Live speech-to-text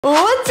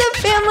What's up,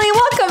 family?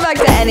 Welcome back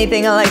to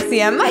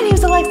AnythingAlexia. My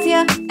name's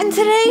Alexia, and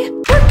today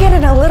we're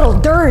getting a little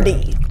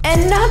dirty.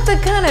 And not the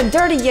kind of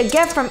dirty you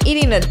get from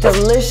eating a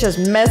delicious,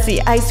 messy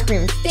ice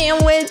cream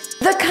sandwich.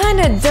 The kind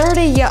of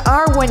dirty you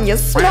are when you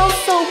smell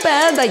so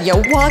bad that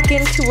you walk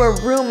into a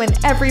room and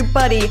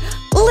everybody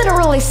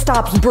literally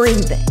stops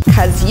breathing.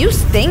 'Cause you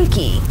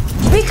stinky.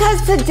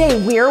 Because today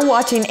we're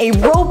watching a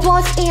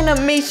Roblox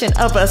animation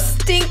of a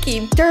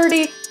stinky,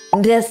 dirty,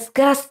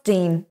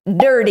 disgusting,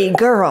 dirty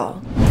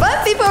girl.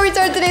 But before we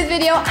start today's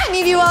video, I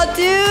need you all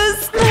to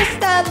smash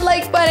that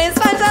like button,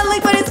 smash that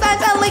like button, smash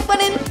that like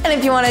button. And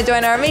if you want to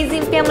join our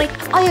amazing family,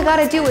 all you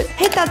gotta do is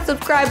hit that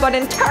subscribe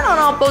button, turn on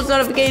all post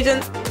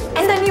notifications,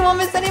 and then you won't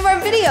miss any of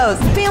our videos.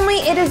 Family,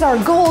 it is our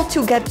goal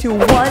to get to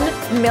 1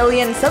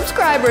 million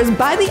subscribers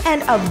by the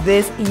end of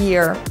this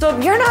year. So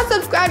if you're not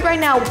subscribed right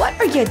now, what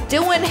are you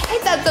doing?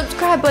 Hit that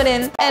subscribe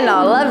button, and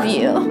I'll love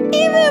you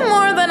even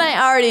more than I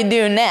already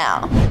do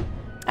now.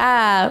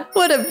 Ah,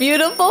 what a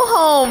beautiful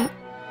home.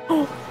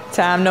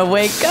 Time to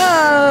wake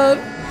up.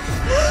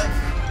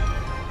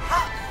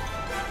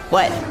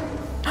 What?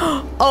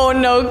 Oh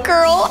no,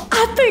 girl,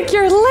 I think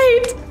you're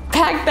late.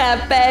 Pack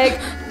that bag.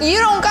 You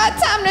don't got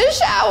time to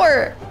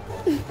shower.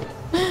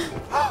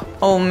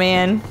 Oh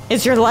man,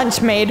 is your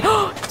lunch made?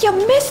 You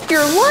missed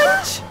your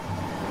lunch?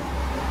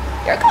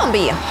 You're gonna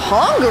be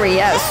hungry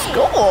at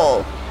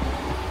school.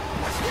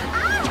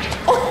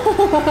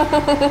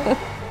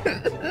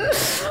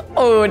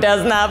 Oh,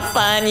 that's not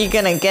fun. You're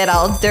gonna get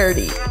all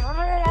dirty.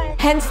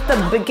 Hence the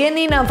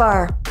beginning of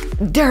our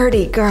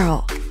dirty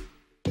girl.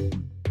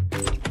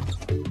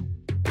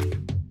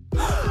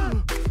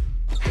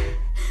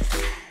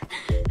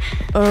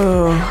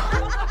 Oh.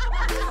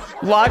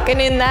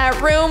 Walking in that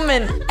room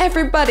and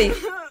everybody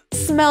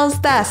smells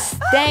that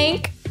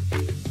stank.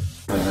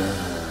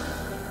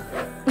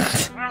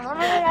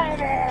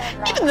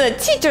 Even the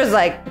teacher's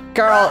like,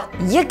 girl,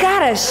 you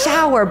gotta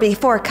shower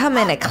before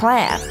coming to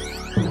class.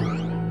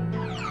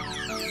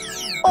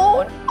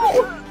 Oh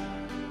no!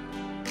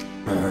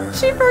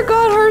 She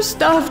forgot her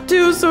stuff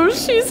too, so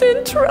she's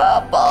in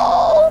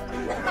trouble.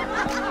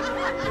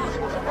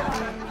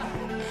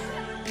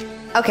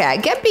 Okay, I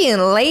get being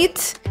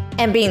late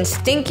and being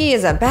stinky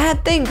is a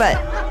bad thing, but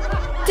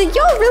did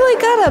y'all really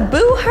gotta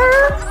boo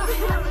her?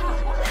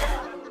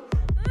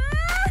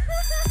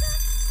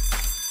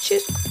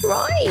 She's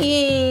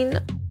crying.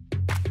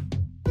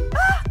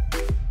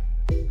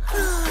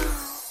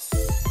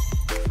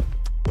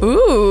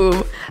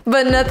 Ooh,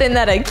 but nothing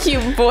that a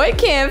cute boy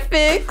can't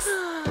fix.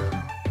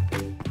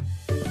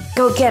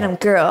 Go get him,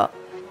 girl.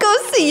 Go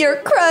see your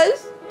crush.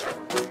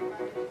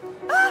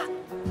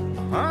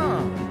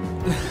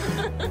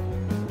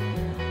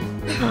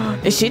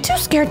 Is she too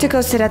scared to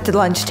go sit at the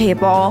lunch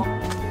table?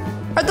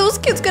 Are those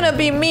kids gonna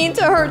be mean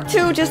to her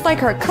too, just like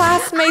her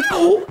classmates?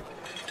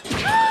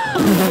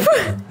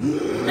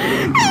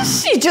 And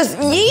she just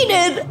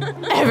yeeted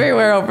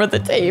everywhere over the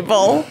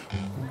table.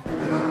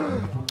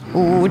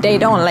 Ooh, they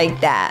don't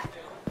like that.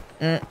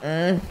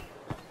 They're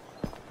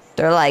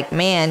like,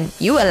 man,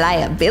 you a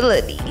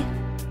liability.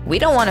 We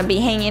don't want to be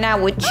hanging out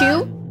with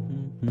you.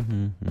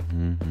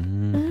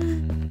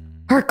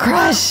 Her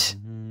crush.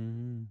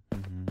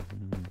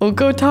 We'll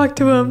go talk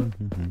to him.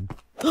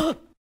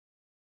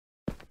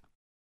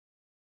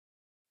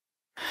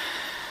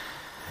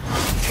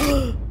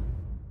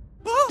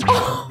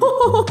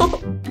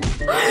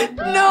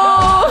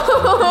 No!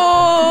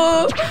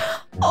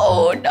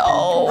 Oh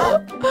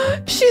no!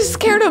 She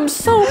scared him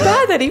so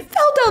bad that he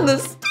fell down the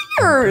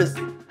stairs.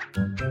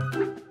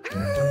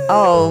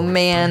 Oh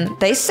man,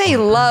 they say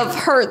love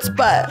hurts,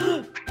 but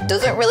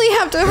does it really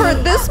have to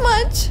hurt this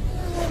much?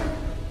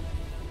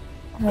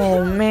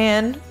 Oh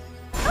man,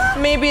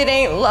 maybe it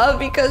ain't love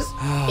because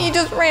he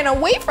just ran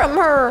away from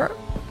her.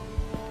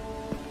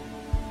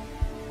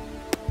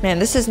 Man,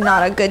 this is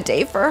not a good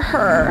day for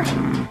her.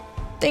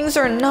 Things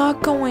are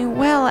not going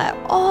well at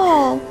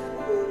all.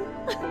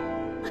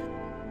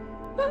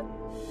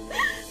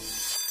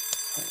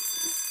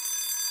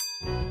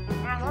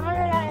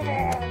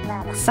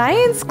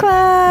 Science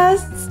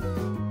class.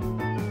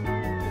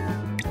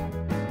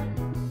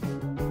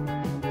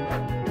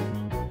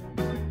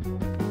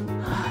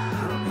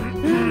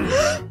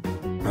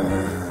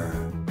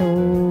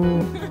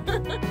 Oh,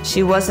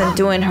 she wasn't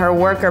doing her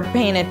work or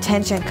paying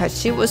attention because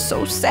she was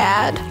so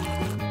sad.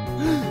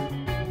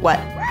 What?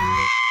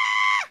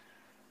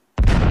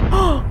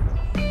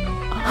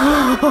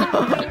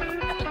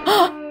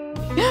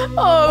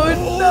 Oh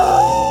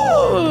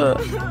no!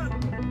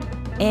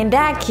 And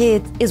that,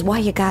 kids, is why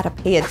you gotta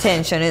pay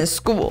attention in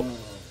school.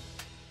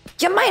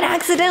 You might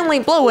accidentally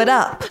blow it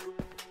up.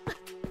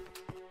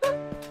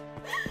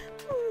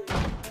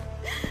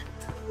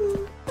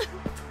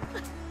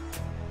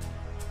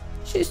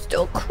 She's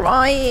still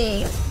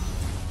crying.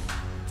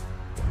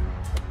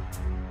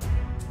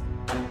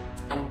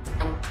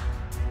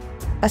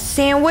 A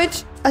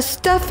sandwich, a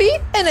stuffy,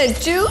 and a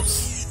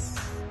juice?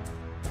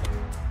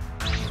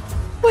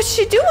 What's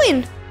she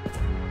doing?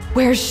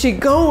 Where's she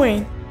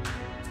going?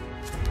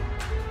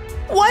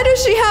 Why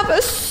does she have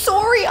a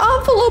sorry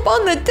envelope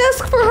on the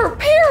desk for her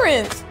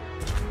parents?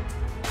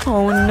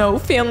 Oh no,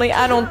 family,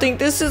 I don't think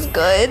this is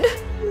good.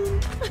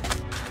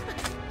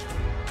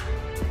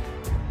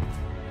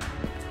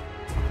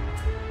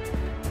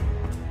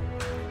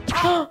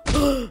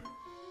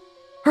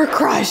 Her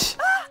crush.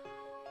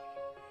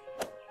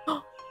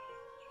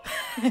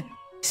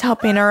 He's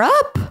helping her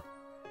up.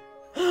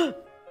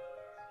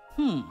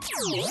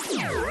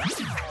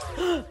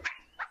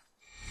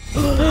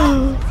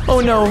 Oh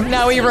no,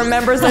 now he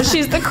remembers that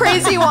she's the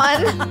crazy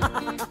one.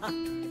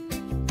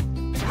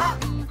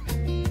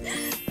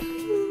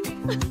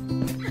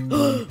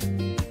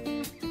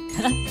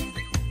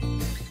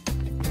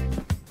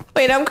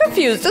 Wait, I'm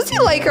confused. Does he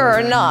like her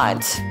or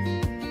not?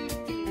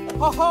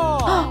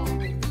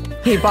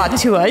 He bought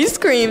 2 ice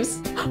creams.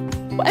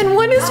 And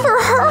one is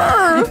for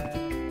her.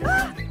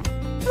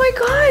 Oh my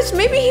gosh,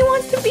 maybe he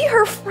wants to be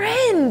her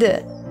friend.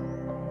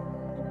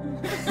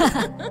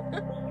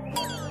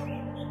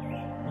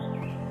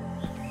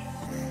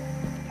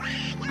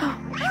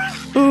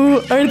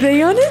 Ooh, are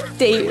they on a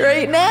date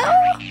right now?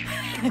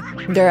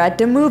 They're at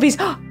the movies.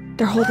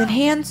 They're holding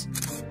hands.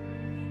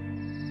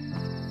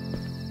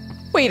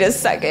 Wait a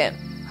second.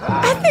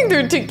 I think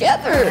they're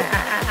together.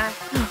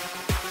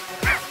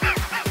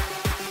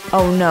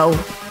 Oh no.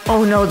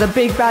 Oh no, the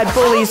big bad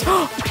bullies.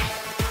 Oh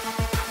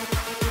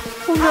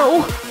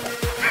no.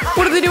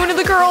 What are they doing to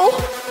the girl?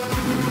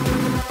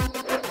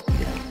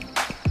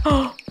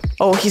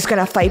 Oh, he's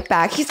gonna fight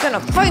back. He's gonna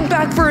fight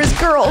back for his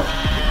girl.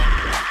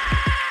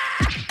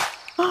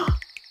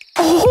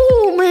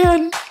 Oh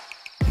man.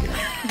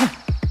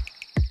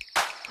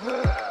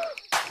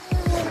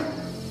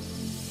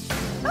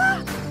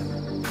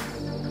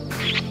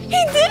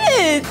 He did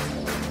it!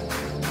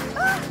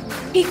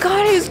 He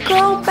got his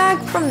girl back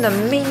from the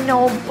mean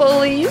old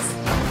bullies.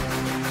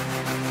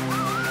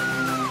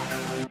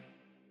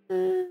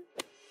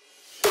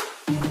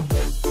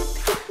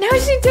 Now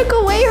she took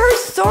away her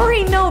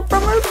sorry note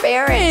from her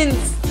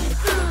parents.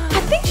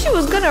 I think she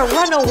was gonna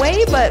run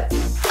away, but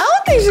I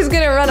don't think she's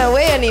gonna run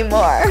away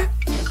anymore.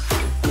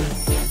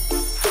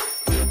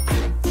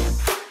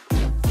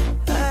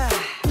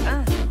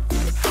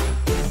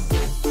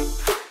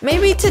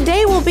 Maybe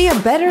today will be a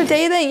better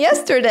day than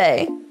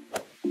yesterday.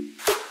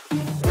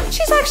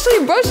 She's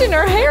actually brushing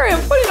her hair and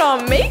putting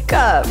on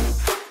makeup.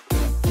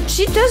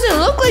 She doesn't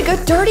look like a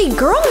dirty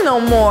girl no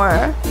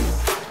more.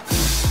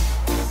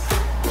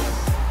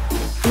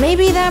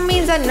 Maybe that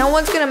means that no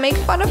one's gonna make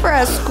fun of her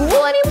at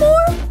school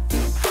anymore?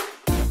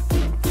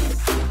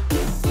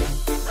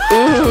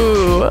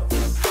 Ooh,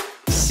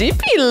 she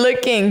be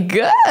looking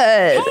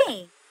good.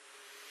 Hey.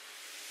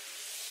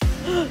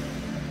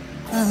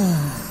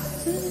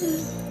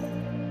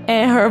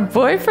 And her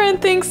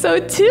boyfriend thinks so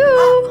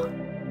too.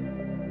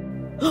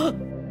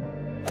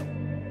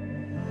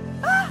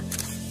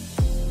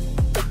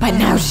 But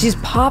now she's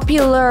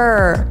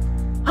popular.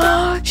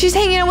 She's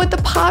hanging out with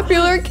the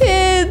popular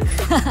kids.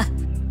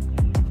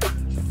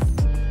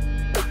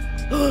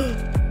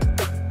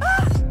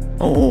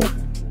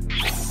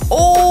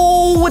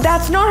 Oh,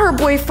 that's not her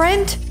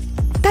boyfriend.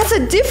 That's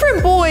a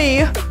different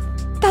boy.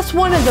 That's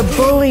one of the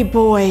bully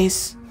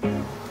boys.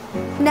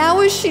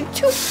 Now is she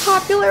too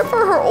popular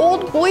for her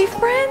old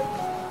boyfriend?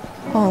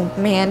 Oh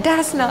man,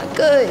 that's not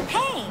good.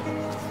 Hey.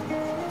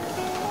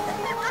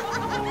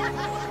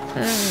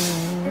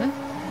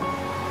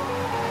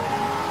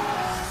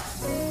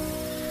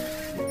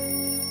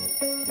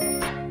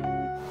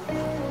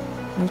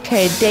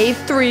 Okay, day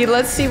 3.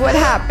 Let's see what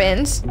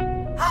happens.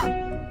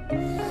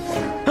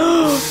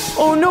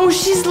 Oh no,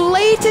 she's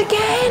late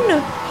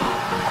again.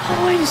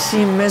 Oh, and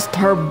she missed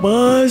her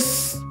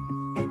bus.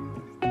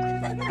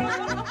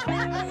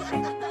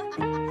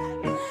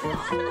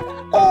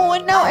 Oh,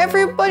 and now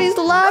everybody's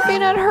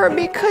laughing at her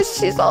because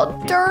she's all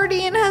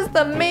dirty and has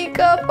the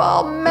makeup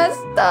all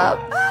messed up.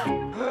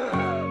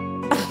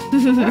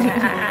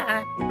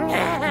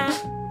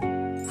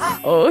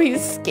 Oh,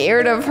 he's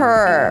scared of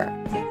her.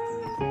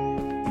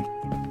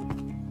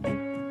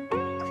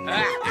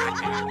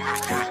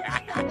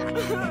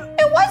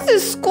 And why is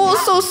this school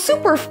so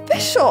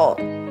superficial?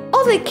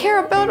 All they care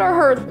about are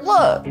her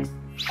looks.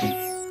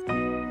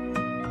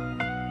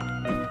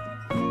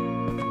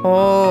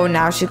 Oh,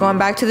 now she's going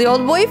back to the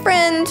old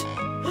boyfriend.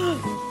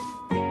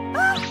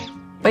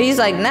 But he's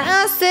like,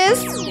 nah,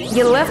 sis.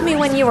 You left me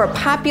when you were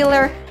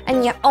popular,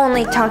 and you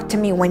only talked to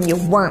me when you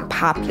weren't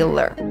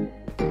popular.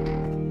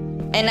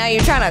 And now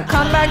you're trying to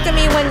come back to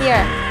me when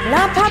you're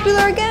not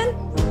popular again?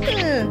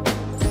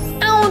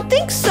 I don't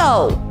think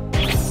so.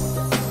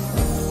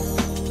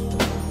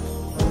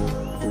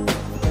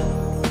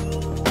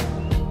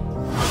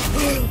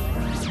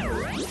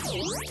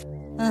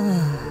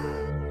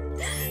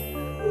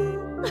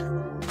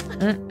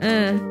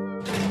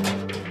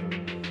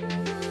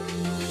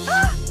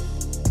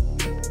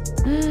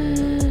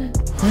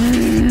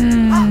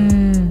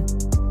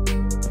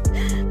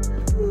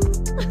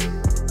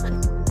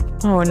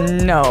 Oh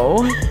no,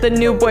 the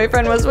new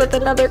boyfriend was with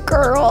another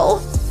girl.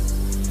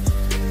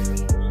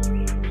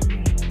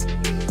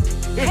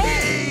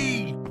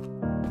 Hey.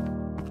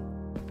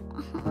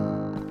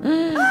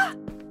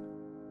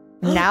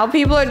 now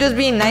people are just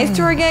being nice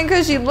to her again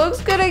because she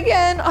looks good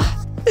again?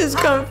 Oh, this is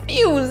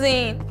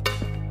confusing.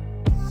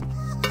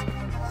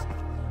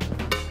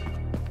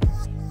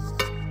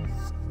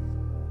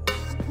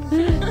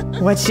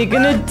 What's she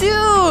gonna do?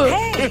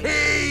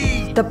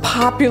 Hey. The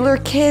popular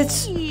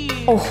kids?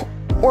 Oh,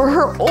 or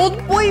her old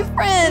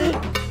boyfriend?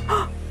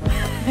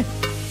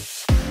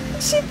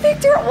 She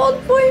picked her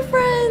old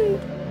boyfriend.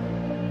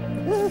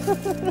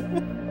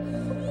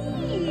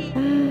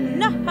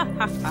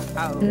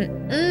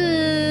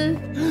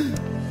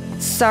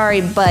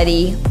 Sorry,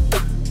 buddy.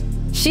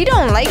 She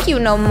don't like you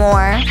no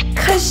more,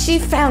 'cause she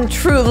found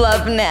true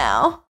love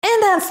now.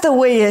 And that's the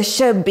way it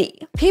should be.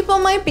 People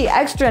might be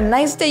extra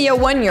nice to you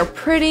when you're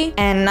pretty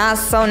and not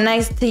so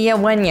nice to you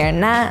when you're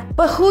not.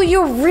 But who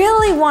you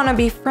really want to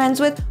be friends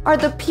with are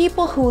the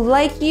people who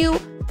like you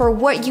for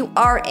what you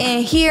are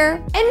in here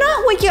and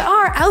not what you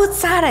are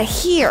outside of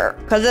here.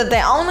 'Cause if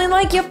they only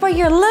like you for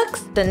your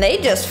looks, then they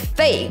just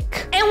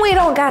fake. And we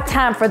don't got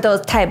time for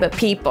those type of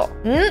people.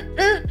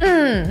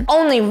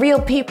 Only real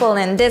people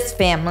in this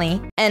family.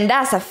 And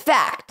that's a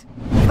fact.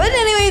 But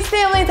anyways,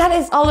 family, that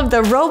is all of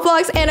the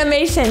Roblox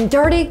animation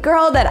dirty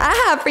girl that I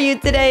have for you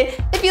today.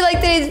 If you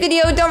liked today's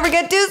video, don't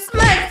forget to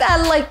smash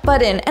that like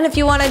button. And if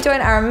you want to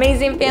join our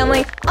amazing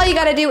family, all you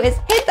gotta do is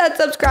hit that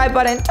subscribe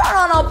button, turn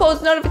on all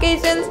post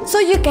notifications so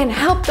you can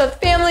help the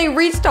family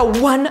reach to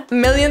 1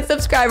 million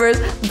subscribers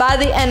by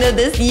the end of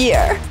this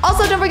year.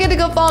 Also, don't forget to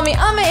go follow me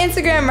on my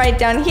Instagram right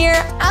down here.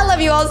 I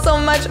love you all so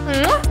much.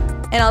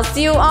 And I'll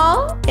see you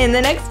all in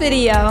the next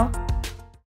video.